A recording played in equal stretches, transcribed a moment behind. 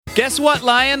Guess what,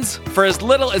 Lions? For as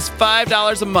little as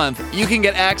 $5 a month, you can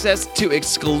get access to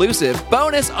exclusive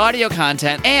bonus audio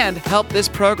content and help this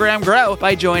program grow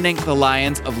by joining the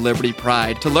Lions of Liberty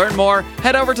Pride. To learn more,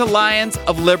 head over to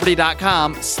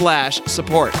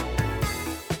lionsofliberty.com/support.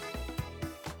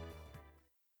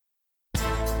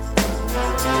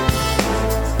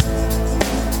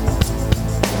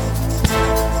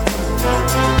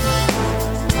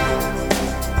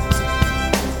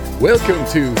 Welcome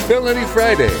to Felony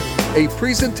Friday, a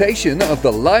presentation of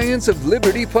the Lions of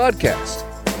Liberty podcast.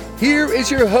 Here is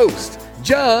your host,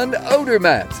 John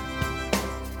Odermatt.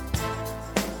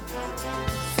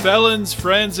 Felons,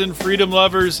 friends, and freedom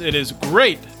lovers, it is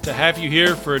great to have you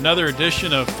here for another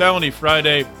edition of Felony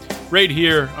Friday, right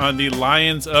here on the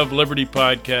Lions of Liberty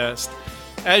podcast.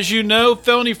 As you know,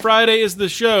 Felony Friday is the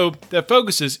show that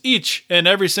focuses each and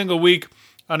every single week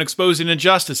on exposing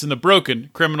injustice in the broken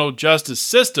criminal justice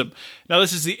system. Now,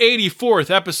 this is the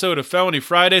 84th episode of Felony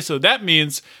Friday, so that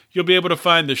means you'll be able to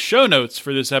find the show notes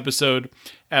for this episode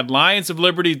at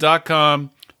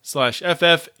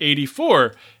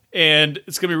lionsofliberty.com/FF84. And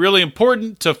it's going to be really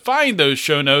important to find those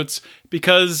show notes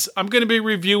because I'm going to be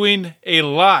reviewing a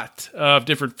lot of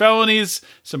different felonies,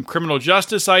 some criminal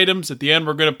justice items. At the end,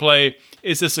 we're going to play,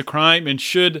 Is This a Crime? And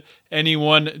Should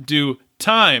Anyone Do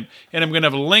Time? And I'm going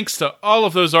to have links to all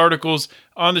of those articles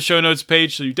on the show notes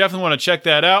page, so you definitely want to check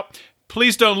that out.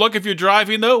 Please don't look if you're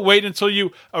driving, though. Wait until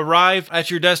you arrive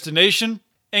at your destination.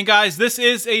 And guys, this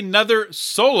is another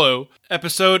solo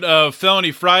episode of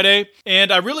Felony Friday,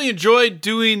 and I really enjoyed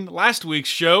doing last week's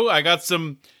show. I got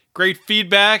some great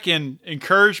feedback and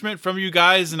encouragement from you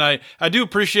guys, and I do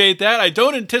appreciate that. I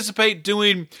don't anticipate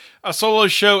doing a solo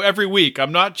show every week.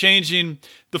 I'm not changing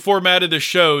the format of the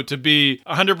show to be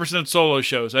 100% solo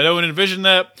shows. I don't envision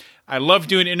that. I love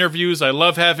doing interviews. I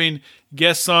love having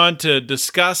guests on to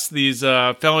discuss these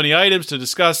felony items, to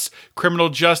discuss criminal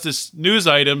justice news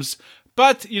items.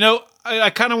 But, you know, I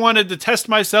kind of wanted to test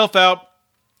myself out,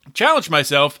 challenge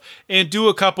myself, and do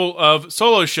a couple of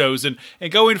solo shows. And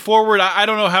going forward, I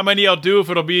don't know how many I'll do,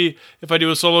 if I do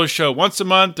a solo show once a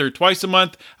month or twice a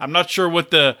month. I'm not sure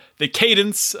what the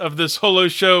cadence of the solo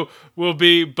show will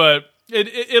be, but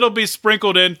it'll be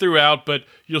sprinkled in throughout. But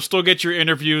you'll still get your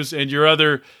interviews and your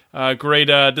other great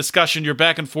discussion, your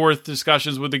back and forth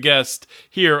discussions with the guest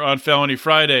here on Felony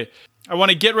Friday. I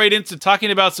want to get right into talking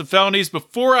about some felonies.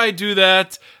 Before I do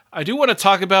that, I do want to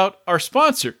talk about our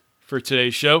sponsor for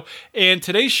today's show. And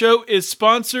today's show is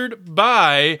sponsored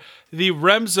by the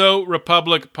Remso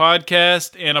Republic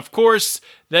podcast. And of course,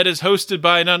 that is hosted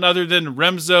by none other than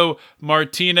Remso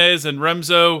Martinez. And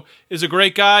Remso is a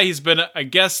great guy. He's been a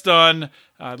guest on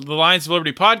the Lions of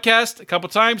Liberty podcast a couple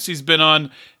times. He's been on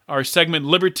our segment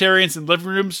Libertarians in Living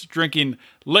Rooms Drinking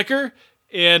Liquor.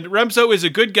 And Remso is a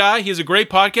good guy. He has a great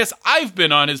podcast. I've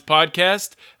been on his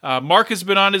podcast. Mark has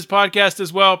been on his podcast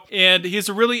as well. And he's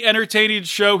a really entertaining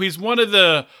show. He's one of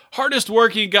the hardest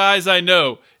working guys I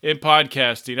know in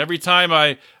podcasting. Every time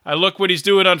I look what he's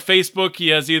doing on Facebook, he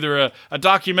has either a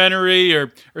documentary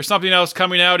or something else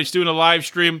coming out. He's doing a live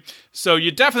stream. So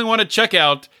you definitely want to check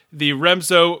out the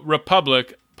Remso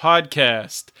Republic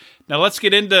podcast. Now let's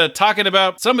get into talking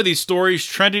about some of these stories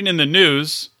trending in the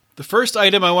news. The first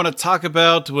item I want to talk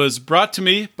about was brought to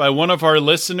me by one of our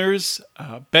listeners,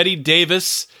 Betty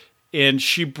Davis, and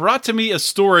she brought to me a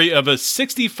story of a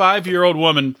 65-year-old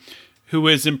woman who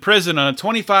is in prison on a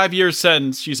 25-year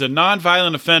sentence. She's a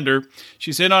nonviolent offender.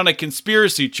 She's in on a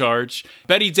conspiracy charge.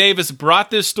 Betty Davis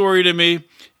brought this story to me,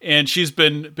 and Betty's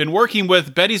been working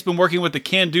with the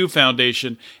Can Do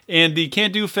Foundation. And the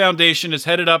Can Do Foundation is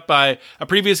headed up by a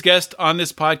previous guest on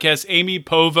this podcast, Amy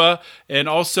Pova, and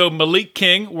also Malik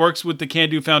King works with the Can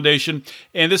Do Foundation.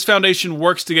 And this foundation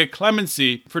works to get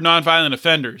clemency for nonviolent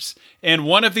offenders. And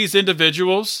one of these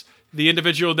individuals, the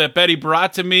individual that Betty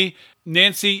brought to me,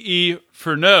 Nancy E.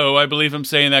 Furneaux, I believe I'm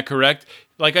saying that correct.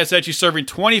 Like I said, she's serving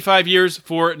 25 years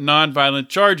for nonviolent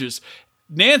charges.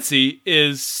 Nancy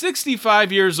is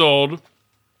 65 years old,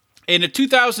 and in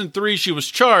 2003, she was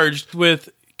charged with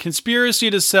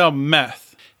conspiracy to sell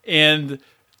meth. And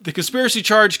the conspiracy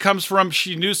charge comes from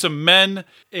she knew some men,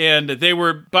 and they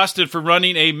were busted for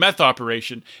running a meth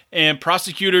operation. And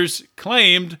prosecutors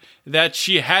claimed that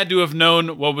she had to have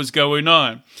known what was going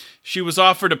on. She was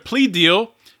offered a plea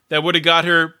deal that would have got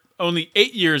her only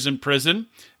 8 years in prison,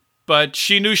 but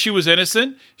she knew she was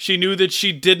innocent. She knew that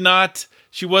she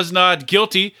was not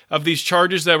guilty of these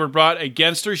charges that were brought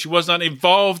against her. She was not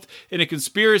involved in a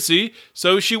conspiracy,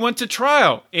 so she went to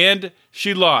trial, and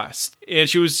she lost. And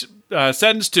she was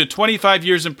sentenced to 25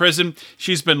 years in prison.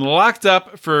 She's been locked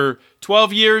up for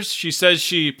 12 years. She says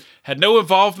she had no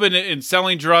involvement in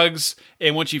selling drugs,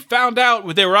 and when she found out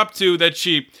what they were up to, that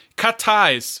she cut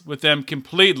ties with them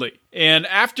completely. And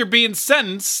after being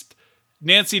sentenced,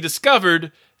 Nancy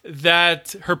discovered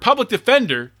that her public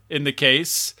defender in the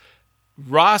case,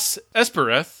 Ross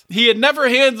Espereth, he had never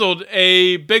handled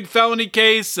a big felony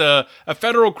case, a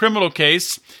federal criminal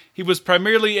case. He was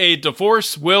primarily a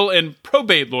divorce, will, and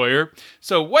probate lawyer,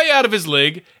 so way out of his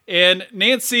league, and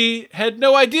Nancy had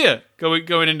no idea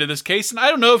going into this case, and I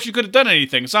don't know if she could have done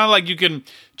anything. It's not like you can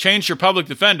change your public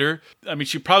defender. I mean,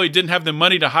 she probably didn't have the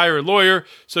money to hire a lawyer,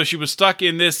 so she was stuck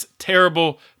in this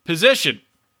terrible position.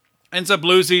 Ends up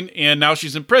losing, and now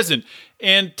she's in prison.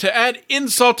 And to add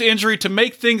insult to injury, to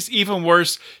make things even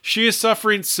worse, she is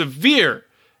suffering severe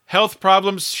health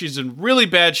problems. She's in really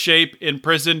bad shape in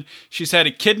prison. She's had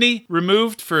a kidney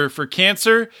removed for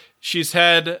cancer. She's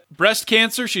had breast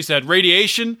cancer. She's had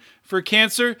radiation for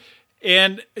cancer.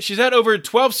 And she's had over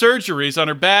 12 surgeries on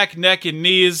her back, neck, and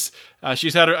knees.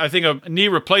 She's had, I think, a knee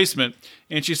replacement.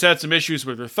 And she's had some issues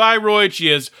with her thyroid. She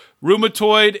has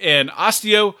rheumatoid and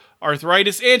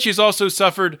osteoarthritis. And she's also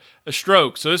suffered a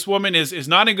stroke. So this woman is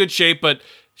not in good shape, but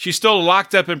she's still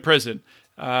locked up in prison.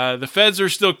 The feds are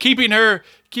still keeping her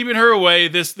away.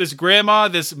 This grandma,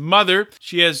 this mother,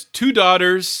 she has 2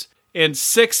 daughters and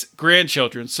 6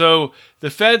 grandchildren. So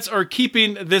the feds are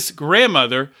keeping this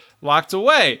grandmother locked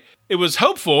away. It was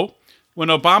hopeful when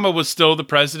Obama was still the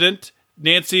president.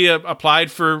 Nancy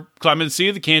applied for clemency.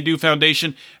 The Can Do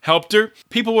Foundation helped her.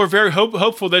 People were very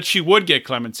hopeful that she would get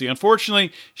clemency.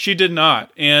 Unfortunately, she did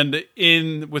not. And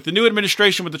with the new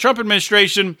administration, with the Trump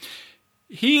administration,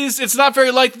 it's not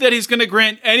very likely that he's going to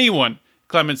grant anyone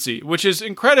clemency, which is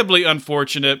incredibly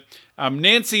unfortunate.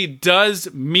 Nancy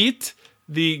does meet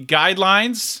the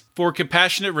guidelines for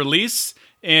compassionate release.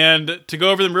 And to go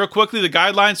over them real quickly, the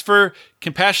guidelines for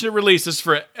compassionate release is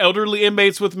for elderly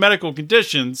inmates with medical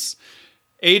conditions.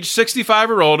 Age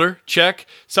 65 or older, check.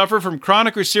 Suffer from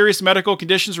chronic or serious medical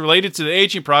conditions related to the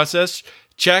aging process,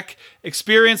 check.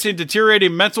 Experiencing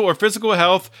deteriorating mental or physical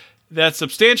health that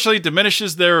substantially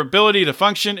diminishes their ability to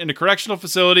function in a correctional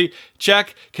facility,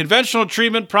 check. Conventional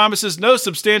treatment promises no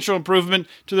substantial improvement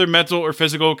to their mental or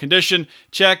physical condition,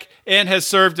 check. And has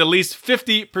served at least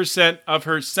 50% of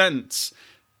her sentence.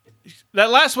 That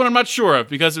last one I'm not sure of,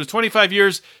 because it was 25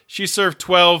 years. She served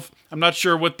 12. I'm not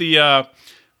sure what the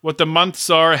months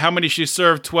are, how many she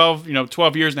served, 12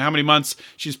 years and how many months.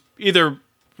 She's either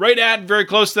right at very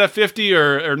close to that 50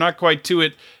 or not quite to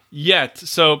it yet.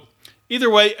 So either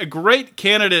way, a great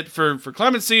candidate for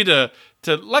clemency to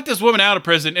let this woman out of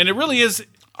prison. And it really is,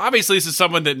 obviously, this is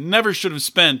someone that never should have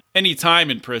spent any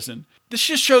time in prison. This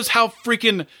just shows how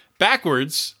freaking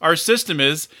backwards our system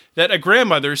is, that a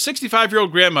grandmother,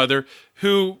 65-year-old grandmother,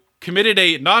 who committed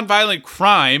a nonviolent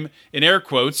crime, in air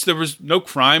quotes. There was no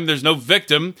crime. There's no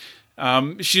victim.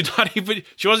 She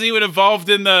wasn't even involved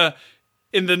in the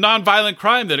nonviolent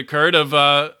crime that occurred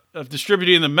of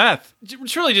distributing the meth.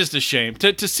 It's really just a shame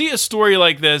to see a story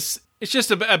like this. It's just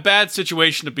a bad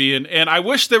situation to be in. And I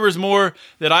wish there was more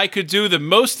that I could do. The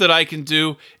most that I can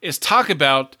do is talk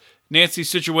about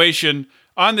Nancy's situation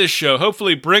on this show,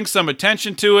 hopefully bring some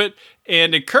attention to it,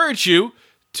 and encourage you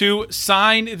to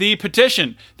sign the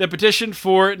petition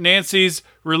for Nancy's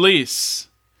release.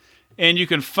 And you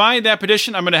can find that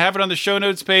petition. I'm going to have it on the show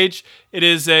notes page. It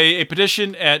is a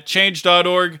petition at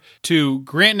change.org to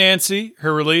grant Nancy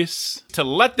her release, to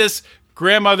let this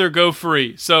grandmother go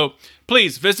free. So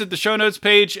please visit the show notes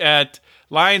page at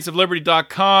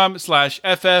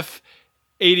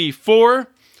lionsofliberty.com/FF84.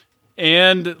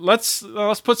 And let's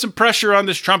put some pressure on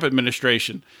this Trump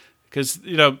administration, because,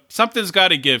 something's got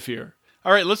to give here.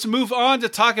 All right, let's move on to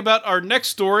talk about our next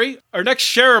story, our next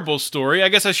shareable story. I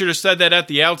guess I should have said that at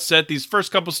the outset. These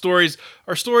first couple stories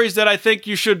are stories that I think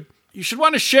you should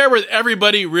want to share with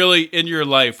everybody really in your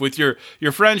life, with your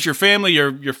friends, your family,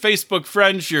 your Facebook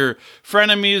friends, your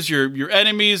frenemies, your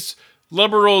enemies,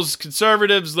 liberals,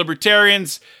 conservatives,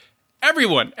 libertarians,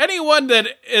 everyone. Anyone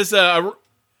that is a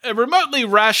remotely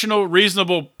rational,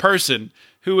 reasonable person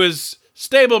who is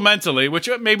stable mentally, which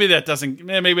maybe that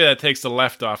takes the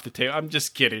left off the table. I'm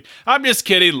just kidding,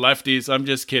 lefties. I'm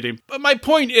just kidding. But my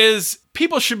point is,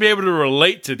 people should be able to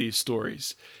relate to these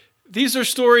stories. These are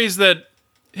stories that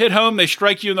hit home. They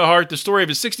strike you in the heart. The story of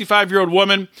a 65-year-old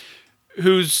woman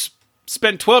who's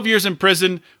spent 12 years in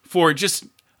prison for just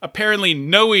apparently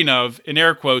knowing of, in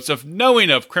air quotes, of knowing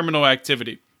of criminal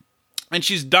activity. And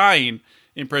she's dying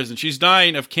in prison. She's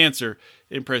dying of cancer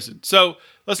in prison. So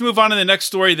let's move on to the next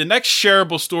story. The next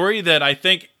shareable story that I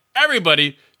think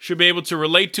everybody should be able to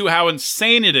relate to how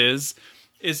insane it is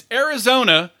is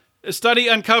Arizona. A study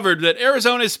uncovered that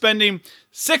Arizona is spending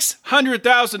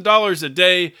 $600,000 a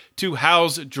day to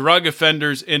house drug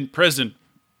offenders in prison.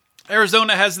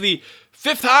 Arizona has the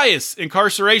 5th highest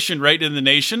incarceration rate in the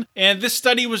nation, and this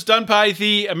study was done by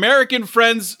the American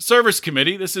Friends Service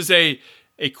Committee. This is a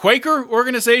Quaker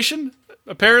organization,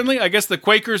 apparently. I guess the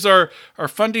Quakers are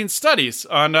funding studies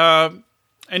on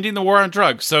ending the war on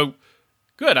drugs. So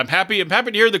good. I'm happy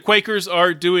to hear the Quakers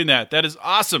are doing that. That is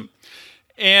awesome.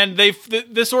 And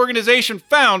this organization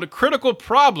found critical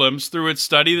problems through its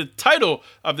study. The title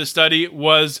of the study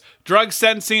was Drug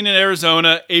Sentencing in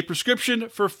Arizona, a Prescription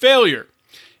for Failure.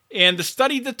 And the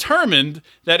study determined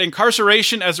that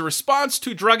incarceration as a response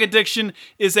to drug addiction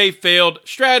is a failed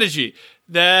strategy,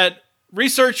 that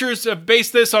researchers have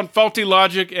based this on faulty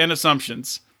logic and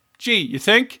assumptions. Gee, you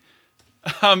think?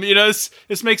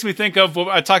 This makes me think of what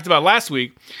I talked about last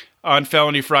week on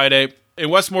Felony Friday. In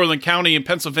Westmoreland County in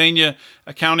Pennsylvania,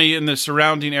 a county in the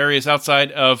surrounding areas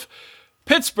outside of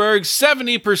Pittsburgh,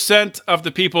 70% of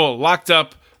the people locked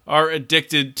up are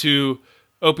addicted to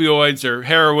opioids or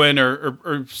heroin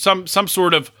or some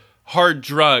sort of hard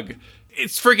drug.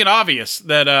 It's freaking obvious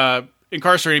that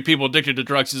incarcerating people addicted to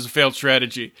drugs is a failed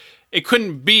strategy. It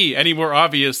couldn't be any more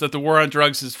obvious that the war on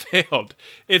drugs has failed.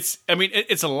 It's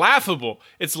laughable.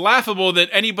 It's laughable that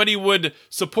anybody would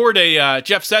support a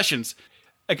Jeff Sessions,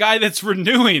 a guy that's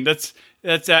renewing, that's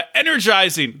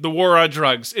energizing the war on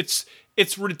drugs.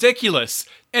 It's ridiculous,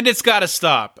 and it's got to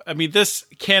stop. I mean, this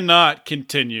cannot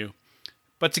continue.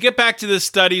 But to get back to this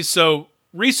study, so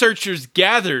researchers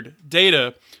gathered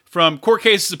data from court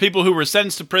cases of people who were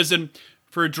sentenced to prison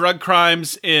for drug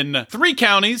crimes in 3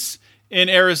 counties in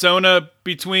Arizona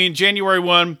between January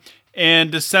 1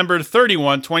 and December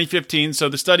 31, 2015. So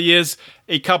the study is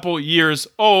a couple years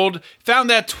old. Found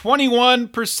that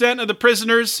 21% of the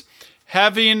prisoners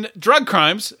having drug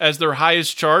crimes as their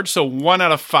highest charge, so 1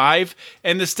 out of 5.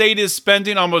 And the state is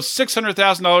spending almost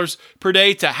 $600,000 per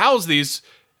day to house these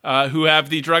who have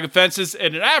the drug offenses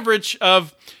at an average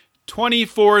of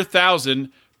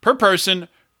 $24,000 per person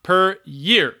per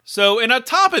year. So, and on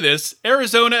top of this,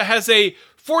 Arizona has a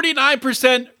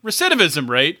 49% recidivism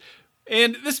rate,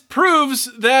 and this proves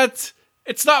that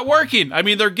it's not working. I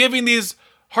mean, they're giving these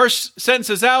harsh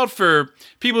sentences out for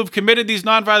people who've committed these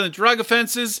nonviolent drug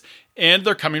offenses, and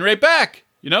they're coming right back.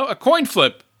 A coin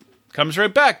flip comes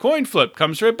right back. Coin flip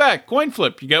comes right back. Coin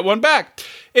flip, you get one back.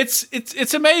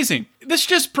 It's amazing. This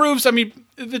just proves,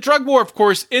 the drug war, of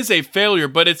course, is a failure,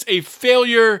 but it's a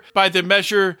failure by the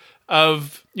measure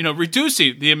of,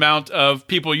 reducing the amount of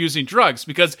people using drugs,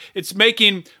 because it's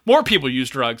making more people use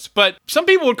drugs. But some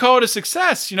people would call it a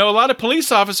success. A lot of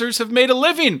police officers have made a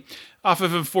living off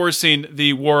of enforcing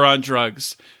the war on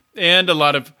drugs. And a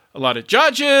lot of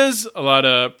judges, a lot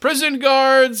of prison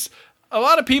guards, a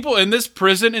lot of people in this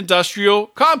prison industrial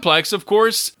complex, of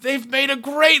course, they've made a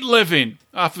great living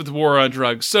off of the war on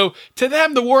drugs. So to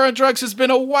them, the war on drugs has been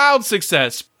a wild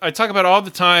success. I talk about it all the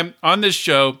time on this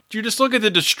show. You just look at the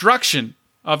destruction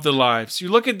of the lives. You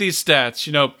look at these stats,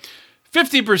 50%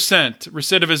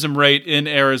 recidivism rate in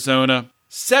Arizona.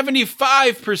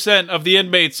 75% of the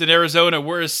inmates in Arizona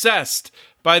were assessed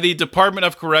by the Department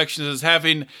of Corrections as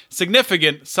having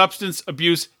significant substance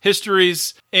abuse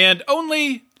histories, and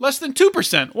only less than 2%,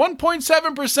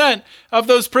 1.7% of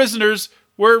those prisoners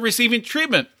were receiving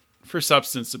treatment for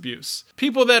substance abuse.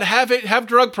 People that have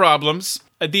drug problems,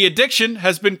 the addiction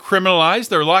has been criminalized.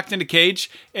 They're locked in a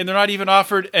cage, and they're not even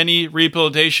offered any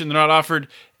rehabilitation. They're not offered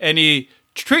any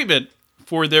treatment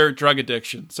for their drug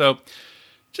addiction. So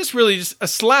just a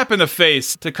slap in the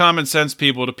face to common sense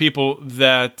people, to people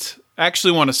that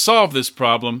actually want to solve this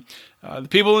problem. The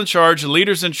people in charge, the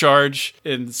leaders in charge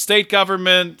in the state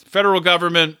government, federal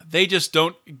government, they just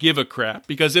don't give a crap,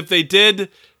 because if they did,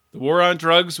 the war on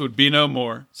drugs would be no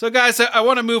more. So guys, I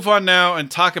want to move on now and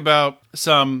talk about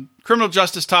some criminal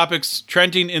justice topics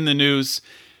trending in the news.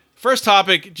 First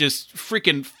topic just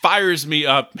freaking fires me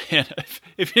up, man.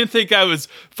 If you didn't think I was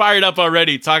fired up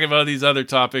already talking about these other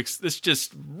topics, this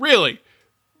just really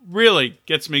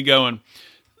gets me going.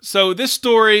 So this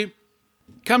story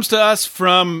comes to us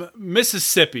from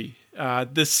Mississippi,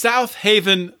 the South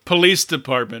Haven Police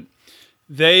Department.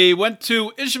 They went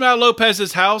to Ismael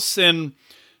Lopez's house and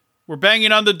were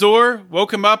banging on the door,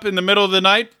 woke him up in the middle of the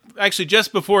night, actually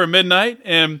just before midnight.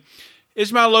 And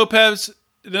Ismael Lopez,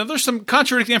 there's some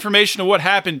contradicting information of what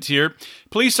happened here.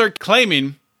 Police are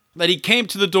claiming that he came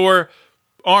to the door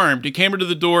armed. He came to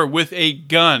the door with a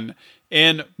gun.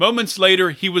 And moments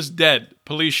later, he was dead.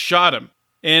 Police shot him.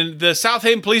 And the South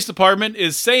Haven Police Department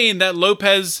is saying that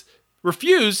Lopez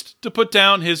refused to put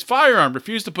down his firearm,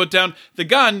 refused to put down the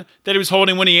gun that he was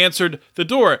holding when he answered the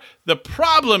door. The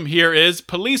problem here is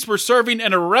police were serving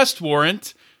an arrest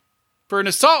warrant for an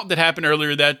assault that happened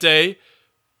earlier that day,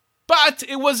 but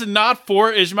it was not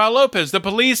for Ismael Lopez. The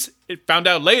police, it found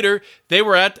out later, they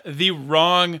were at the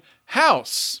wrong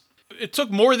house. It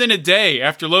took more than a day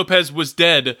after Lopez was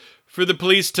dead for the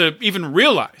police to even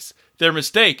realize their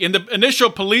mistake. In the initial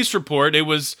police report, it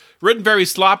was written very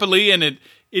sloppily, and it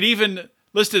even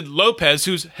listed Lopez,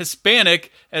 who's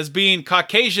Hispanic, as being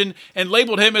Caucasian and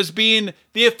labeled him as being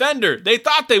the offender. They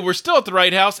thought they were still at the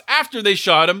right house after they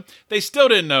shot him. They still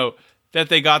didn't know that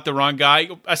they got the wrong guy.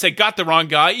 I say got the wrong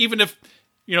guy. Even if,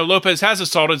 Lopez has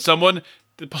assaulted someone,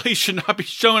 the police should not be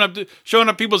showing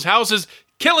up people's houses,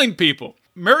 killing people.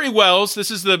 Murray Wells, this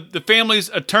is the family's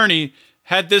attorney,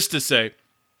 had this to say,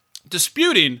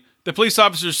 disputing the police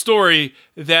officer's story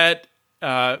that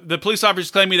the police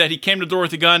officer's claiming that he came to the door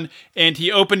with a gun and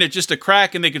he opened it just a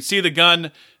crack and they could see the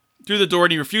gun through the door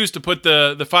and he refused to put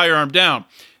the firearm down.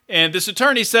 And this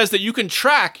attorney says that you can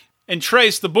track and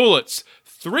trace the bullets.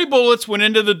 3 bullets went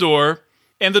into the door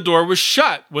and the door was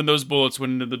shut when those bullets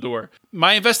went into the door.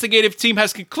 My investigative team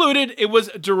has concluded it was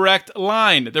a direct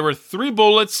line. There were 3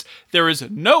 bullets. There is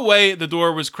no way the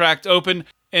door was cracked open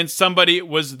and somebody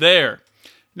was there.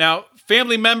 Now,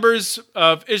 family members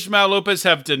of Ismael Lopez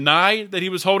have denied that he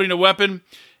was holding a weapon,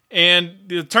 and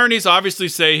the attorneys obviously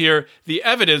say here the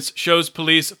evidence shows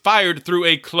police fired through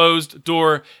a closed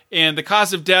door, and the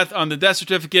cause of death on the death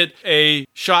certificate, a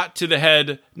shot to the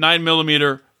head,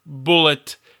 9mm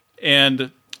bullet,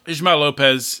 and Ismael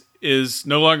Lopez is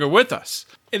no longer with us.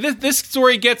 And this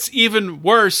story gets even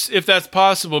worse, if that's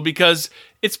possible, because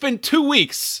it's been 2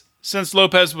 weeks since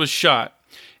Lopez was shot.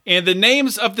 And the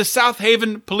names of the South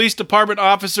Haven Police Department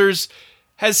officers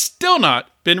has still not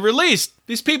been released.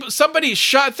 These people, somebody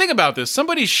shot, think about this,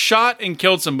 somebody shot and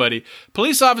killed somebody.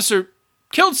 Police officer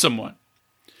killed someone.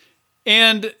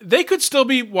 And they could still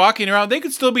be walking around, they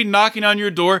could still be knocking on your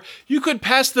door. You could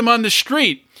pass them on the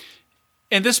street.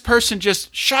 And this person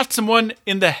just shot someone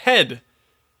in the head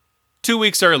 2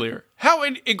 weeks earlier. How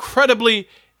incredibly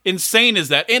insane is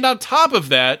that? And on top of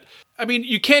that, I mean,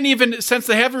 you can't even, since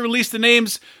they haven't released the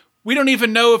names, we don't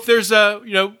even know if there's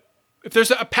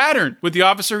a pattern with the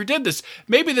officer who did this.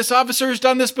 Maybe this officer has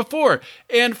done this before.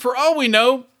 And for all we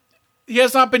know, he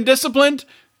has not been disciplined.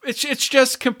 It's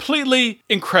just completely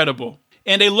incredible.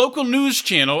 And a local news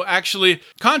channel actually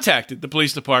contacted the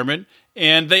police department,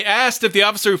 and they asked if the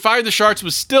officer who fired the shots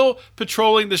was still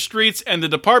patrolling the streets, and the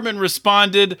department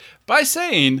responded by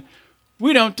saying,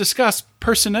 "We don't discuss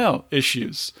personnel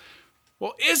issues."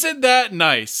 Well, isn't that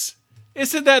nice?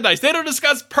 Isn't that nice? They don't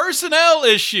discuss personnel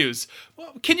issues.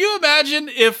 Well, can you imagine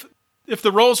if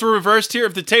the roles were reversed here,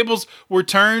 if the tables were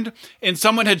turned and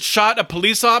someone had shot a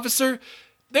police officer?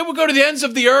 They would go to the ends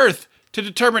of the earth to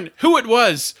determine who it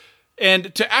was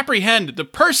and to apprehend the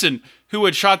person who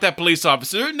had shot that police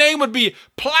officer. Their name would be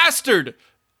plastered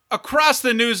across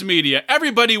the news media.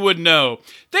 Everybody would know.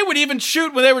 They would even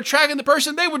shoot, when they were tracking the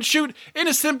person, they would shoot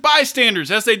innocent bystanders,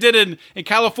 as they did in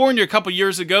California a couple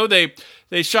years ago.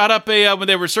 They shot up when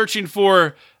they were searching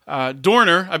for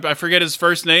Dorner, I forget his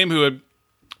first name, who had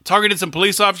targeted some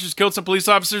police officers, killed some police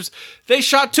officers. They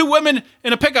shot 2 women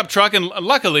in a pickup truck, and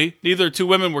luckily, neither 2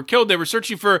 women were killed. They were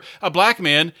searching for a black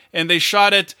man, and they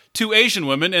shot at 2 Asian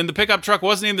women, and the pickup truck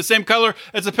wasn't even the same color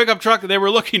as the pickup truck that they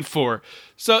were looking for.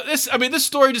 So this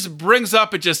story just brings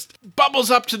up, it just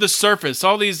bubbles up to the surface,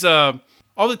 all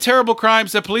the terrible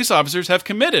crimes that police officers have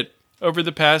committed over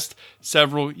the past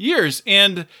several years.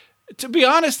 And to be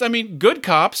honest, good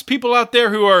cops, people out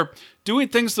there who are doing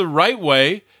things the right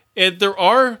way, and there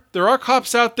are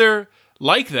cops out there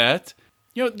like that,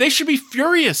 they should be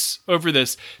furious over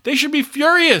this. They should be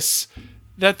furious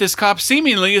that this cop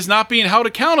seemingly is not being held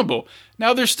accountable.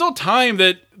 Now, there's still time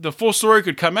that the full story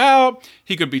could come out.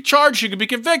 He could be charged. He could be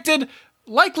convicted.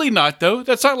 Likely not, though.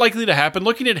 That's not likely to happen.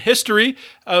 Looking at history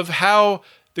of how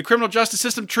the criminal justice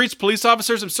system treats police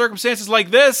officers in circumstances like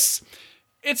this,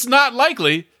 it's not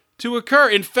likely to occur.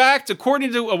 In fact,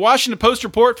 according to a Washington Post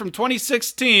report from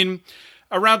 2016,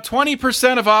 around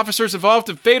 20% of officers involved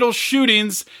in fatal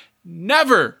shootings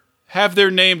never have their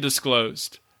name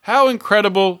disclosed. How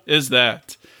incredible is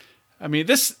that?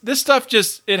 This stuff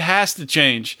it has to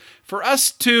change. For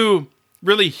us to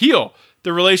really heal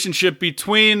the relationship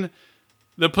between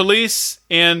the police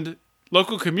and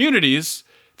local communities,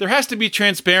 there has to be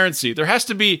transparency. There has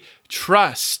to be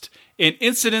trust. And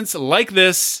incidents like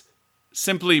this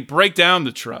simply break down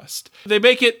the trust. They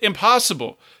make it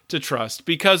impossible to trust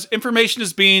because information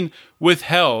is being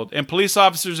withheld and police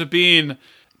officers are being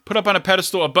put up on a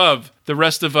pedestal above the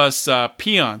rest of us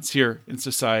peons here in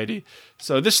society.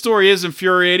 So this story is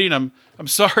infuriating. I'm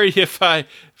sorry if I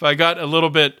got a little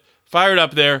bit fired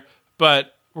up there,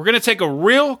 but we're going to take a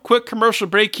real quick commercial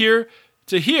break here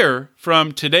to hear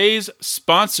from today's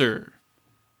sponsor.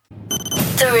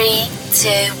 3, 2,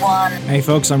 1. Hey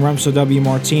folks, I'm Remso W.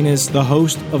 Martinez, the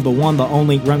host of the one, the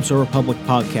only Remso Republic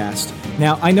podcast.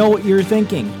 Now, I know what you're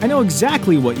thinking. I know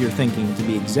exactly what you're thinking, to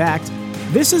be exact.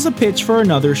 This is a pitch for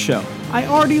another show. I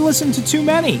already listened to too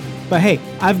many. But hey,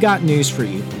 I've got news for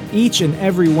you. Each and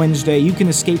every Wednesday, you can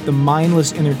escape the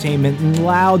mindless entertainment and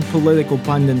loud political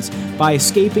pundits by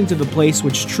escaping to the place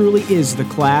which truly is the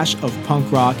clash of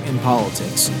punk rock and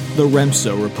politics, the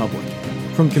Remso Republic.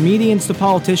 From comedians to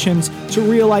politicians to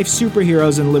real-life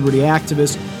superheroes and liberty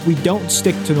activists, we don't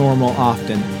stick to normal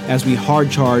often, as we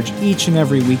hard charge each and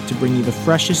every week to bring you the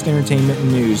freshest entertainment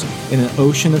and news in an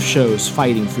ocean of shows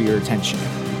fighting for your attention.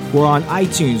 We're on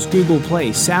iTunes, Google Play,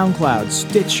 SoundCloud,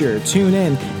 Stitcher,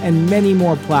 TuneIn, and many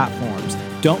more platforms.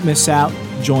 Don't miss out,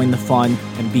 join the fun,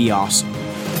 and be awesome.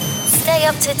 Stay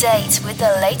up to date with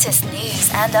the latest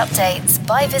news and updates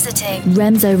by visiting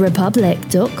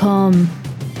RemsoRepublic.com.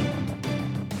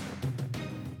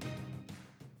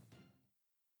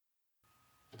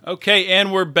 Okay,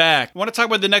 and we're back. I want to talk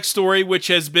about the next story, which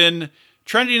has been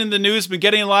trending in the news, been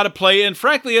getting a lot of play, and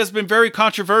frankly has been very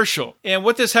controversial. And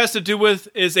what this has to do with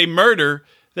is a murder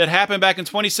that happened back in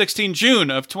 2016, June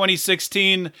of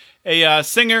 2016. A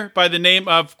singer by the name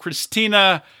of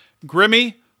Christina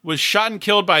Grimmie was shot and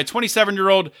killed by a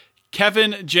 27-year-old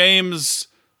Kevin James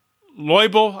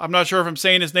Loibl. I'm not sure if I'm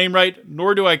saying his name right,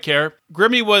 nor do I care.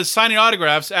 Grimmie was signing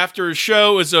autographs after a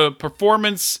show as a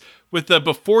performance with the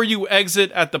Before You Exit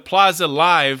at the Plaza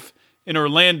Live in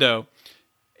Orlando.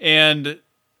 And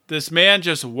this man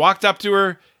just walked up to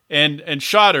her and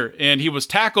shot her. And he was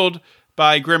tackled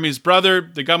by Grimmie's brother.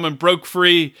 The gunman broke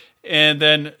free and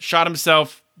then shot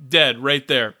himself dead right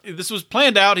there. This was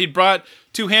planned out. He'd brought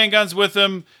 2 handguns with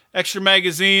him, extra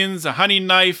magazines, a hunting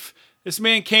knife. This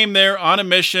man came there on a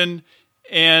mission,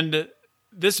 and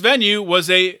this venue was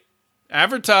a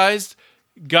advertised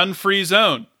gun-free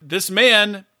zone. This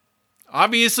man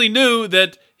obviously knew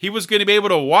that he was going to be able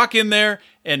to walk in there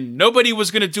and nobody was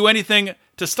going to do anything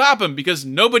to stop him because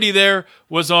nobody there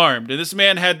was armed. And this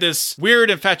man had this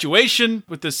weird infatuation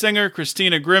with the singer,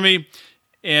 Christina Grimmie,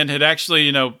 and had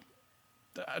actually,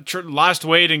 lost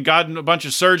weight and gotten a bunch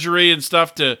of surgery and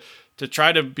stuff to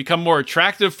try to become more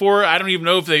attractive for her. I don't even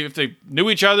know if they knew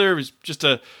each other. It was just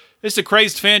a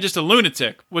crazed fan, just a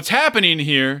lunatic. What's happening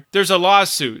here, there's a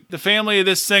lawsuit. The family of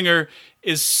this singer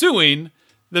is suing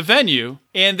the venue,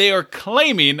 and they are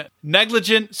claiming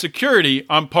negligent security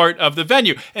on part of the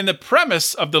venue. And the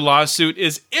premise of the lawsuit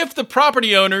is if the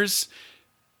property owners,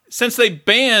 since they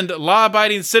banned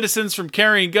law-abiding citizens from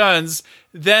carrying guns,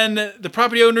 then the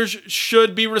property owners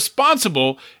should be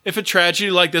responsible if a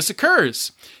tragedy like this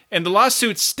occurs. And the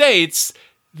lawsuit states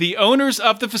the owners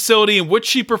of the facility in which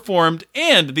she performed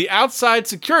and the outside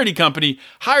security company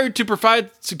hired to provide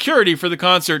security for the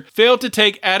concert failed to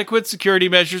take adequate security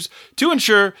measures to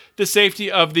ensure the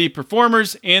safety of the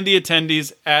performers and the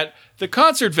attendees at the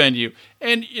concert venue.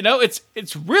 And,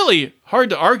 it's really hard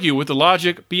to argue with the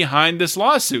logic behind this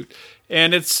lawsuit.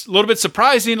 And it's a little bit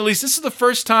surprising. At least this is the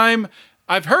first time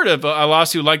I've heard of a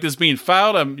lawsuit like this being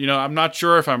filed. I'm not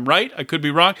sure if I'm right. I could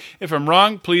be wrong. If I'm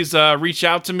wrong, please reach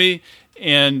out to me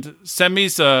and send me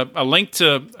a link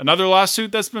to another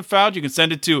lawsuit that's been filed. You can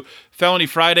send it to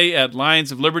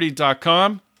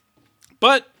felonyfriday@lionsofliberty.com.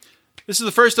 But this is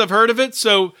the first I've heard of it.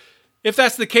 So if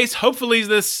that's the case, hopefully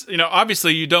this,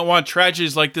 obviously you don't want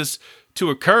tragedies like this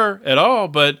to occur at all.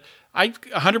 But I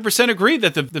 100% agree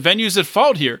that the venue's at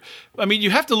fault here. I mean, you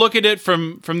have to look at it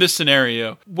from this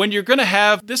scenario. When you're going to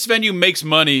have, this venue makes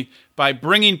money by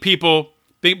bringing people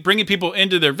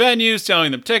into their venues,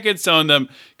 selling them tickets, selling them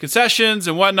concessions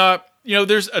and whatnot.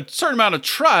 There's a certain amount of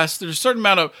trust. There's a certain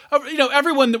amount of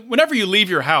everyone, whenever you leave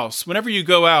your house, whenever you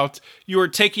go out, you are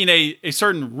taking a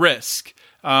certain risk.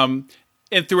 And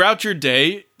throughout your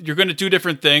day, you're going to do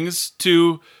different things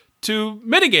to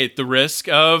mitigate the risk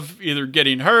of either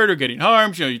getting hurt or getting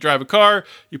harmed. You drive a car,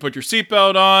 you put your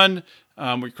seatbelt on,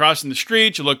 when you're crossing the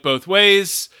street, you look both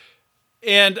ways.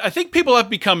 And I think people have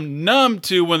become numb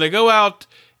to when they go out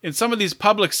in some of these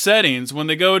public settings, when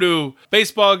they go to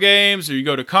baseball games or you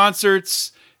go to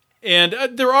concerts. And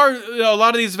there are, a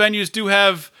lot of these venues do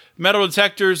have metal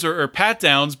detectors or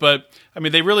pat-downs, but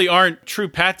they really aren't true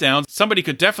pat-downs. Somebody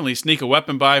could definitely sneak a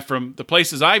weapon by from the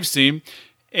places I've seen.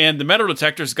 And the metal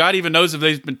detectors, God even knows if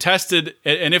they've been tested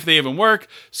and if they even work.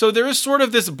 So there is sort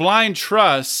of this blind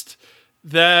trust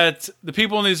that the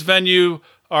people in this venue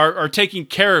are taking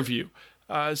care of you.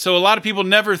 So a lot of people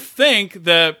never think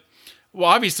that, well,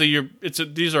 obviously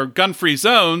these are gun-free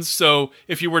zones. So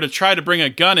if you were to try to bring a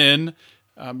gun in,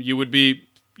 you'll be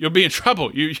in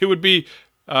trouble. You would be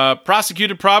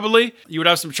prosecuted probably. You would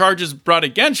have some charges brought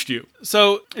against you.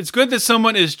 So it's good that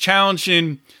someone is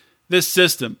challenging this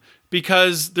system,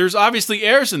 because there's obviously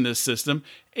errors in this system,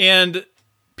 and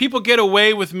people get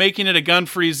away with making it a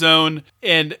gun-free zone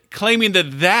and claiming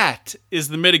that that is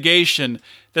the mitigation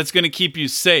that's going to keep you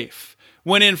safe,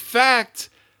 when in fact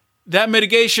that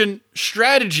mitigation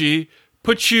strategy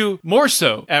puts you more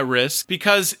so at risk,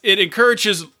 because it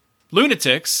encourages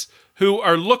lunatics who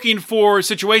are looking for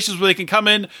situations where they can come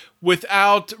in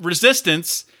without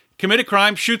resistance, commit a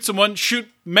crime, shoot someone, shoot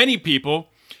many people,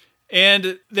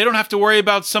 and they don't have to worry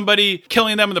about somebody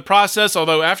killing them in the process,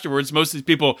 although afterwards most of these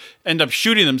people end up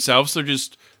shooting themselves. They're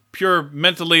just pure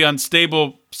mentally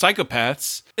unstable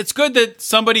psychopaths. It's good that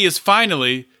somebody is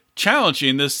finally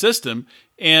challenging this system,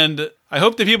 and I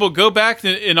hope that people go back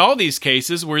in all these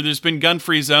cases where there's been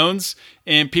gun-free zones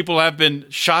and people have been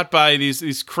shot by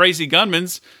these crazy gunmen.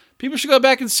 People should go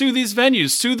back and sue these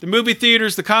venues, sue the movie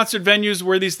theaters, the concert venues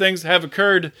where these things have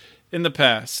occurred in the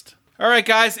past. All right,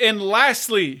 guys, and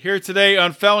lastly, here today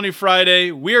on Felony Friday,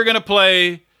 we are going to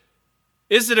play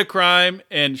Is It a Crime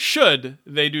and Should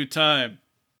They Do Time?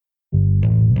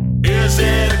 Is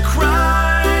it a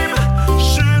crime?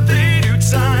 Should they do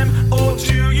time? Or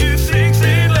do you think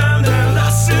they learned their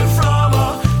lesson from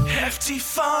a hefty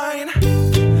fine?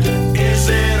 Is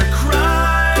it a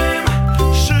crime?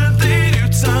 Should they do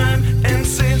time? And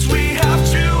since we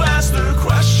have to ask the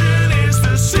question, is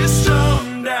the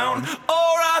system down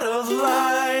or out of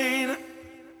line?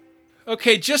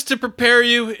 Okay, just to prepare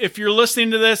you, if you're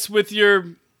listening to this with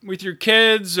your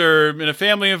kids or in a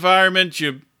family environment,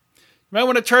 you might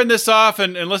want to turn this off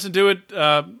and listen to it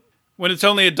when it's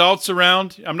only adults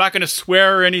around. I'm not going to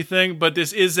swear or anything, but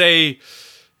this is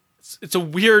it's a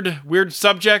weird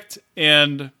subject,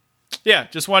 and yeah,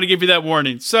 just want to give you that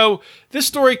warning. So this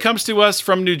story comes to us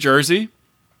from New Jersey.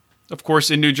 Of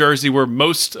course, in New Jersey, where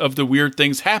most of the weird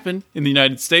things happen in the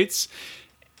United States.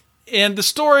 And the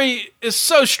story is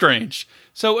so strange.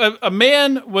 So a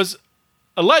man was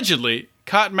allegedly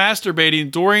caught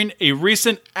masturbating during a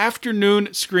recent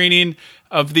afternoon screening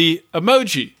of the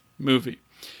Emoji Movie.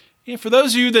 And for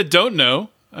those of you that don't know,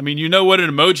 I mean, you know what an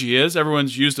emoji is.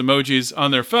 Everyone's used emojis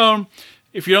on their phone.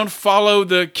 If you don't follow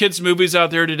the kids' movies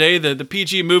out there today, the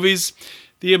PG movies,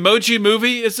 the Emoji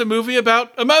Movie is a movie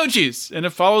about emojis. And it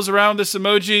follows around this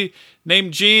emoji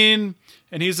named Gene,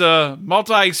 and he's a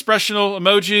multi-expressional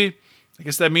emoji. I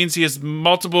guess that means he has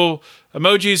multiple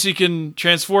emojis he can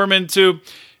transform into.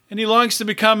 And he longs to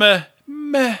become a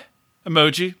meh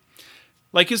emoji,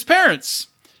 like his parents.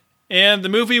 And the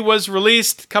movie was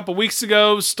released a couple weeks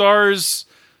ago, stars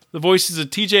the voices of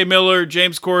T.J. Miller,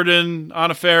 James Corden,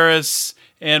 Anna Faris,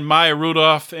 and Maya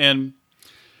Rudolph, and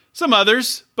some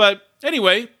others. But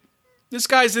anyway, this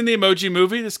guy's in the Emoji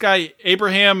Movie. This guy,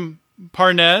 Abraham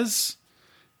Parnez,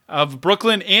 of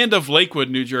Brooklyn and of Lakewood,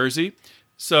 New Jersey.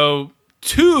 So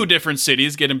 2 different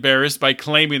cities get embarrassed by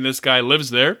claiming this guy lives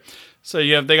there. So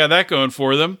they got that going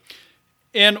for them.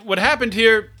 And what happened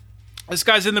here, this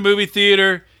guy's in the movie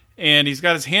theater, and he's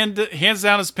got his hands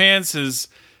down his pants, his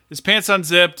pants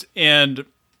unzipped, and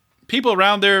people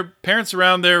around there, parents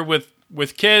around there with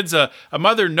kids, a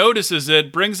mother notices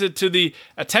it, brings it to the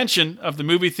attention of the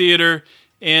movie theater,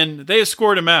 and they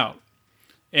escort him out.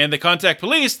 And they contact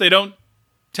police. They don't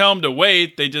tell him to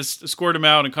wait. They just escort him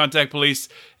out and contact police.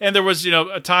 And there was,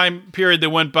 a time period that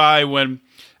went by when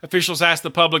officials asked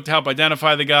the public to help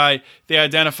identify the guy. They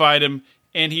identified him,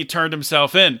 and he turned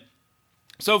himself in.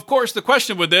 So, of course, the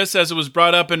question with this, as it was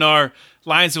brought up in our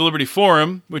Lions of Liberty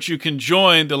Forum, which you can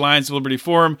join the Lions of Liberty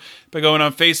Forum by going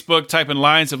on Facebook, typing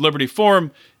Lions of Liberty Forum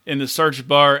in the search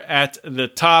bar at the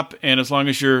top. And as long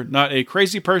as you're not a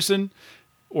crazy person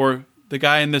or the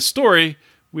guy in this story,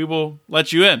 we will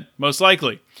let you in, most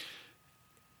likely.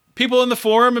 People in the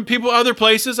forum and people other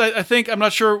places, I think, I'm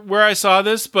not sure where I saw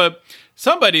this, but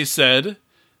somebody said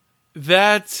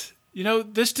that,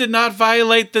 this did not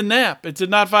violate the NAP. It did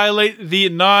not violate the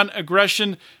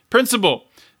non-aggression principle.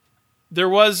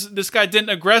 This guy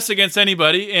didn't aggress against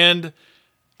anybody, and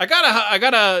I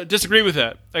gotta disagree with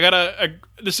that. I gotta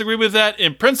disagree with that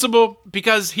in principle,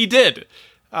 because he did.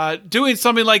 Doing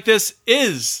something like this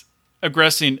is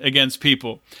aggressing against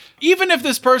people. Even if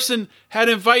this person had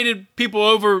invited people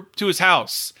over to his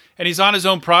house and he's on his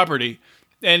own property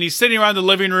and he's sitting around the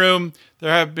living room,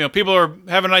 people are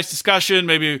having a nice discussion,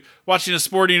 maybe watching a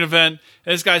sporting event,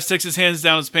 and this guy sticks his hands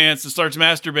down his pants and starts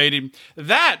masturbating.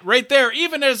 That right there,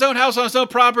 even at his own house on his own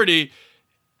property,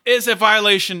 is a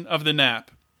violation of the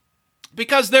NAP.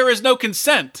 Because there is no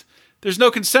consent. There's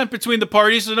no consent between the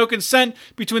parties. There's no consent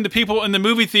between the people in the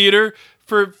movie theater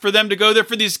for them to go there,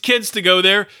 for these kids to go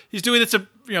there. He's doing this,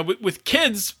 with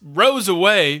kids rows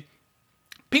away.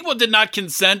 People did not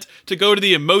consent to go to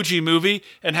the Emoji Movie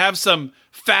and have some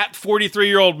fat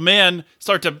 43-year-old man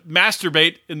start to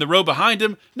masturbate in the row behind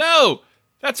him. No,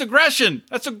 that's aggression.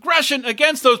 That's aggression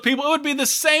against those people. It would be the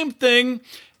same thing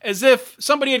as if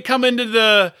somebody had come into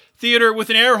the theater with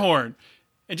an air horn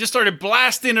and just started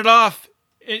blasting it off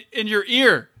in your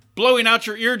ear, blowing out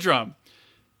your eardrum.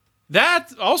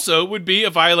 That also would be a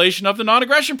violation of the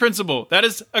non-aggression principle. That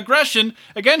is aggression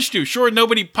against you. Sure,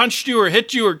 nobody punched you or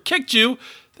hit you or kicked you.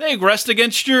 They aggressed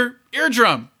against your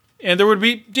eardrum. And there would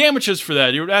be damages for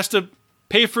that. You would have to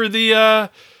pay for the,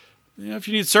 if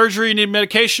you need surgery, you need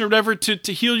medication or whatever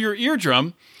to heal your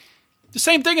eardrum. The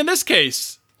same thing in this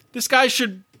case. This guy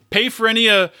should pay for any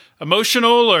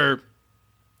emotional or,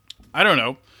 I don't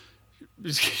know,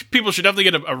 people should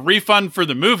definitely get a refund for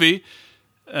the movie.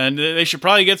 And they should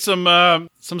probably get some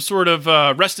sort of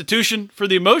restitution for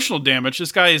the emotional damage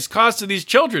this guy has caused to these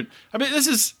children. I mean, this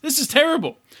is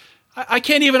terrible. I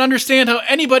can't even understand how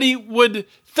anybody would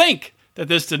think that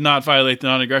this did not violate the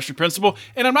non-aggression principle.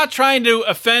 And I'm not trying to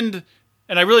offend,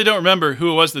 and I really don't remember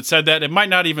who it was that said that. It might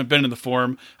not even been in the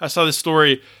forum. I saw this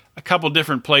story a couple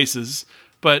different places,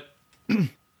 but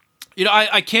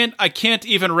I can't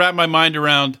even wrap my mind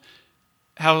around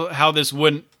how this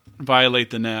wouldn't violate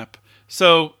the NAP.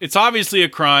 So it's obviously a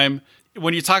crime.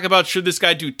 When you talk about should this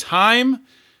guy do time,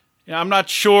 I'm not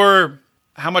sure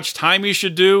how much time he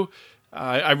should do.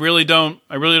 I really don't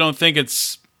think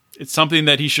it's something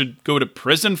that he should go to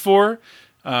prison for.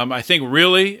 I think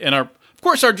really, and of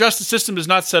course our justice system is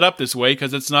not set up this way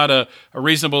because it's not a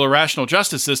reasonable or rational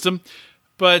justice system.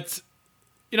 But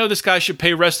this guy should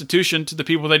pay restitution to the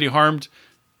people that he harmed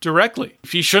directly.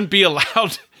 If he shouldn't be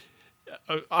allowed.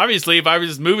 Obviously, if I was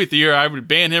this movie theater, I would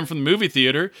ban him from the movie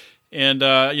theater. And,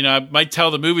 I might tell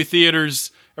the movie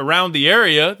theaters around the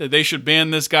area that they should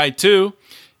ban this guy too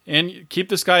and keep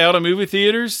this guy out of movie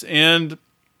theaters and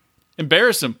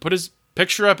embarrass him. Put his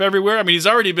picture up everywhere. I mean, he's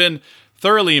already been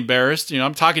thoroughly embarrassed.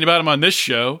 I'm talking about him on this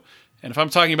show. And if I'm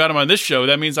talking about him on this show,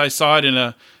 that means I saw it in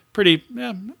a pretty,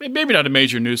 maybe not a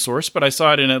major news source, but I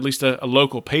saw it in at least a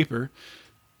local paper.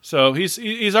 So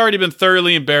he's already been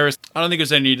thoroughly embarrassed. I don't think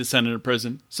there's any need to send him to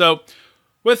prison. So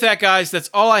with that, guys, that's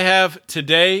all I have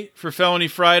today for Felony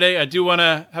Friday. I do want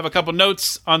to have a couple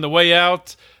notes on the way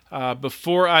out.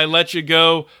 Before I let you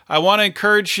go, I want to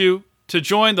encourage you to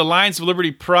join the Lions of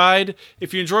Liberty Pride.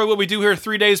 If you enjoy what we do here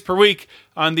 3 days per week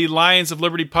on the Lions of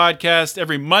Liberty podcast,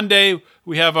 every Monday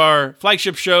we have our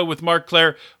flagship show with Mark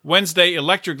Claire. Wednesday,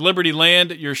 Electric Liberty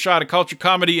Land, your shot of culture,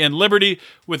 comedy, and liberty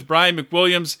with Brian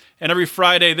McWilliams. And every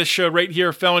Friday, this show right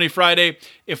here, Felony Friday.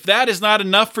 If that is not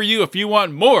enough for you, if you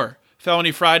want more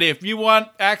Felony Friday, if you want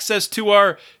access to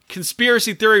our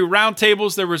conspiracy theory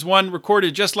roundtables, there was one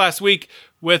recorded just last week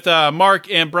with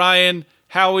Mark and Brian,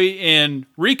 Howie, and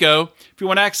Rico. If you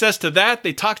want access to that,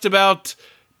 they talked about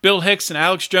Bill Hicks and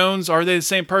Alex Jones. Are they the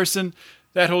same person?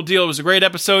 That whole deal. It was a great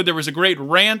episode. There was a great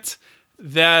rant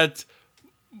that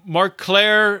Mark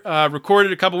Claire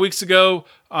recorded a couple weeks ago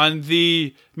on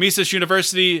the Mises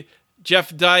University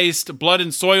Jeff Deist Blood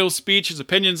and Soil speech, his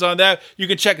opinions on that. You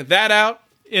can check that out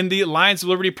in the Lions of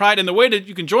Liberty Pride. And the way that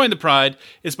you can join the Pride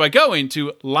is by going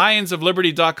to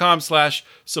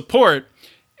lionsofliberty.com/support.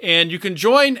 And you can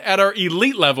join at our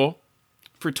elite level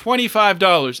for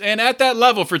 $25. And at that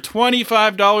level, for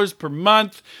 $25 per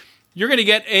month, you're going to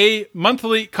get a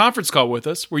monthly conference call with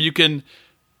us where you can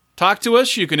talk to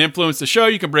us, you can influence the show,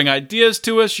 you can bring ideas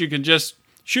to us, you can just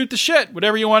shoot the shit,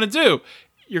 whatever you want to do.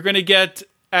 You're going to get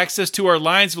access to our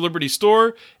Lions of Liberty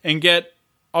store and get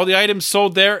all the items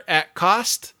sold there at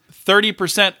cost,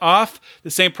 30% off,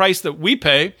 the same price that we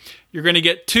pay. You're going to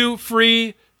get 2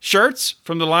 free shirts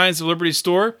from the Lions of Liberty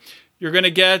store. You're going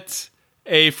to get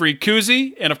a free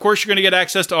koozie, and of course, you're going to get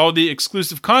access to all the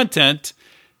exclusive content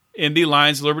in the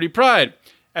Lions of Liberty Pride.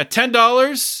 At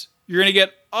 $10, you're going to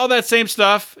get all that same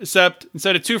stuff, except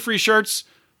instead of 2 free shirts,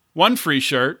 1 free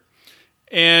shirt,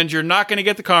 and you're not going to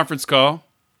get the conference call,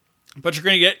 but you're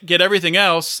going to get everything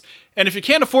else. And if you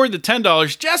can't afford the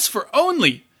 $10, just for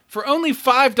only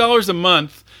 $5 a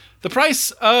month, the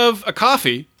price of a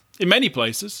coffee in many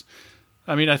places.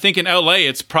 I mean, I think in LA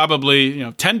it's probably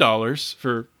 $10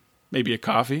 for maybe a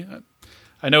coffee.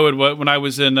 I know it when I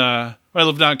was when I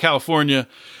lived down in California,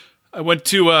 I went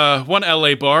to one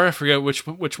LA bar. I forget which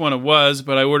one it was,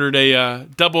 but I ordered a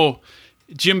double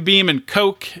Jim Beam and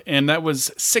Coke, and that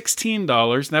was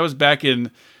 $16. And that was back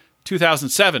in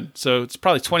 2007, so it's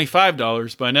probably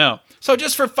 $25 by now. So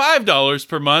just for $5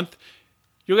 per month,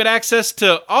 you'll get access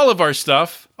to all of our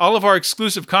stuff, all of our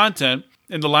exclusive content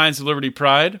in the Lions of Liberty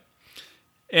Pride.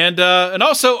 And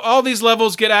also, all these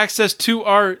levels get access to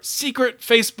our secret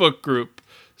Facebook group.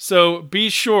 So be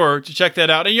sure to check that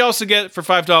out. And you also get, for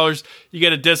 $5, you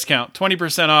get a discount,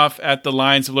 20% off at the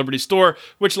Lions of Liberty store,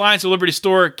 which Lions of Liberty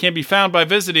store can be found by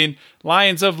visiting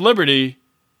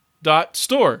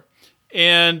lionsofliberty.store.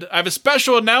 And I have a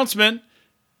special announcement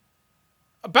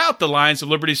about the Lions of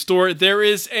Liberty store. There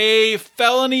is a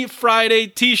Felony Friday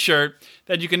t-shirt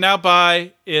that you can now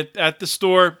buy at the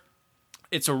store.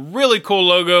 It's a really cool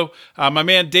logo. My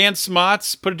man Dan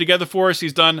Smots put it together for us.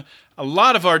 He's done a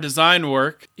lot of our design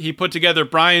work. He put together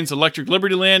Brian's Electric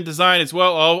Liberty Land design as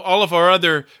well. All of our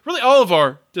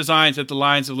designs at the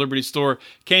Lions of Liberty store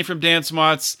came from Dan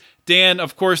Smots. Dan,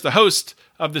 of course, the host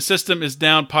of the System is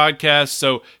Down podcast,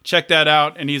 so check that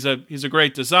out. And he's a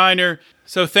great designer.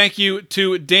 So thank you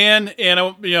to Dan.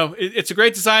 And it's a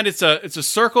great design. It's a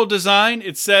circle design.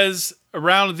 It says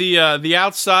around the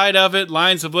outside of it,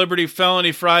 Lions of Liberty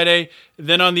Felony Friday.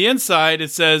 Then on the inside,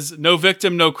 it says no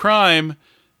victim, no crime.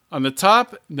 On the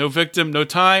top, no victim, no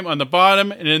time. On the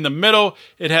bottom, and in the middle,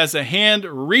 it has a hand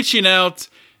reaching out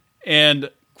and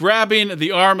grabbing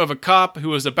the arm of a cop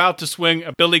who is about to swing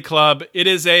a billy club. It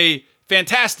is a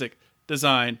fantastic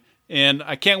design, and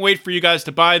I can't wait for you guys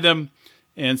to buy them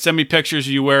and send me pictures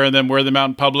of you wearing them, wear them out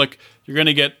in public. You're going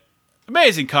to get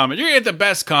amazing comments. You're going to get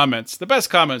the best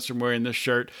comments from wearing this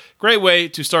shirt. Great way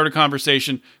to start a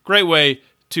conversation. Great way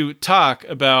to talk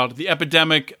about the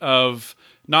epidemic of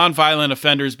nonviolent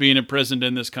offenders being imprisoned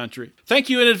in this country. Thank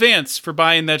you in advance for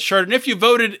buying that shirt. And if you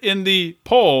voted in the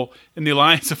poll in the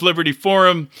Lions of Liberty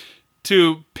forum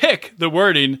to pick the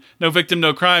wording, no victim,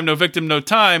 no crime, no victim, no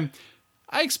time,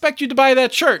 I expect you to buy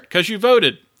that shirt because you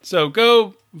voted. So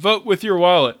go vote with your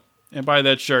wallet and buy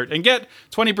that shirt. And get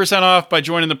 20% off by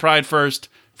joining the Pride First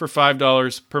for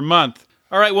 $5 per month.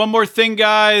 All right, one more thing,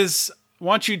 guys. I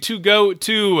want you to go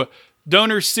to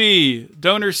DonorC.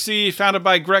 DonorC, founded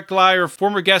by Greg Glyer,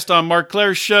 former guest on Mark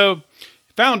Claire's show,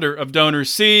 founder of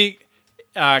DonorC.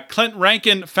 Clint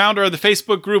Rankin, founder of the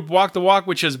Facebook group Walk the Walk,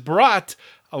 which has brought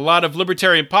a lot of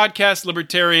libertarian podcasts,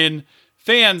 libertarian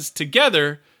fans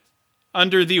together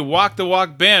under the Walk the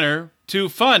Walk banner to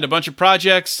fund a bunch of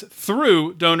projects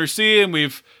through DonorC. And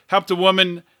we've helped a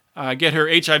woman get her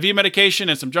HIV medication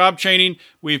and some job training.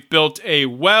 We've built a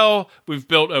well, we've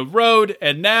built a road,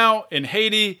 and now in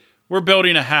Haiti, we're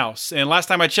building a house. And last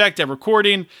time I checked at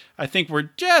recording, I think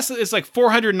it's like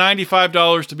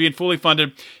 $495 to being fully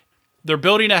funded. They're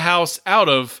building a house out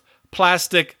of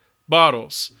plastic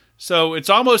bottles. So it's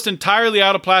almost entirely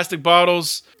out of plastic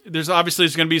bottles. There's going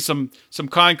to be some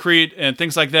concrete and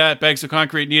things like that, bags of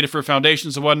concrete needed for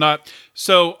foundations and whatnot.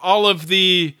 So all of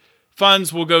the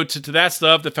funds will go to that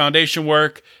stuff, the foundation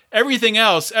work. Everything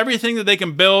else, everything that they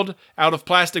can build out of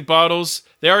plastic bottles,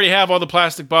 they already have all the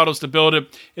plastic bottles to build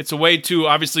it. It's a way to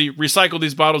obviously recycle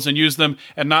these bottles and use them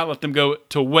and not let them go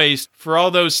to waste. For all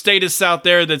those statists out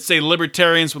there that say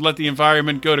libertarians would let the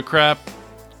environment go to crap,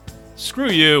 screw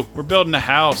you. We're building a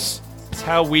house. It's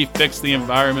how we fix the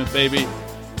environment, baby.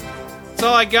 That's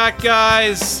all I got,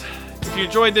 guys. If you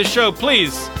enjoyed this show,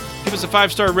 please give us a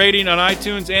 5-star rating on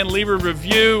iTunes and leave a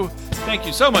review. Thank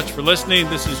you so much for listening.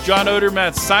 This is John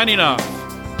Odermatt signing off.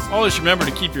 Always remember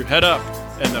to keep your head up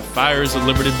and the fires of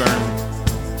liberty burn.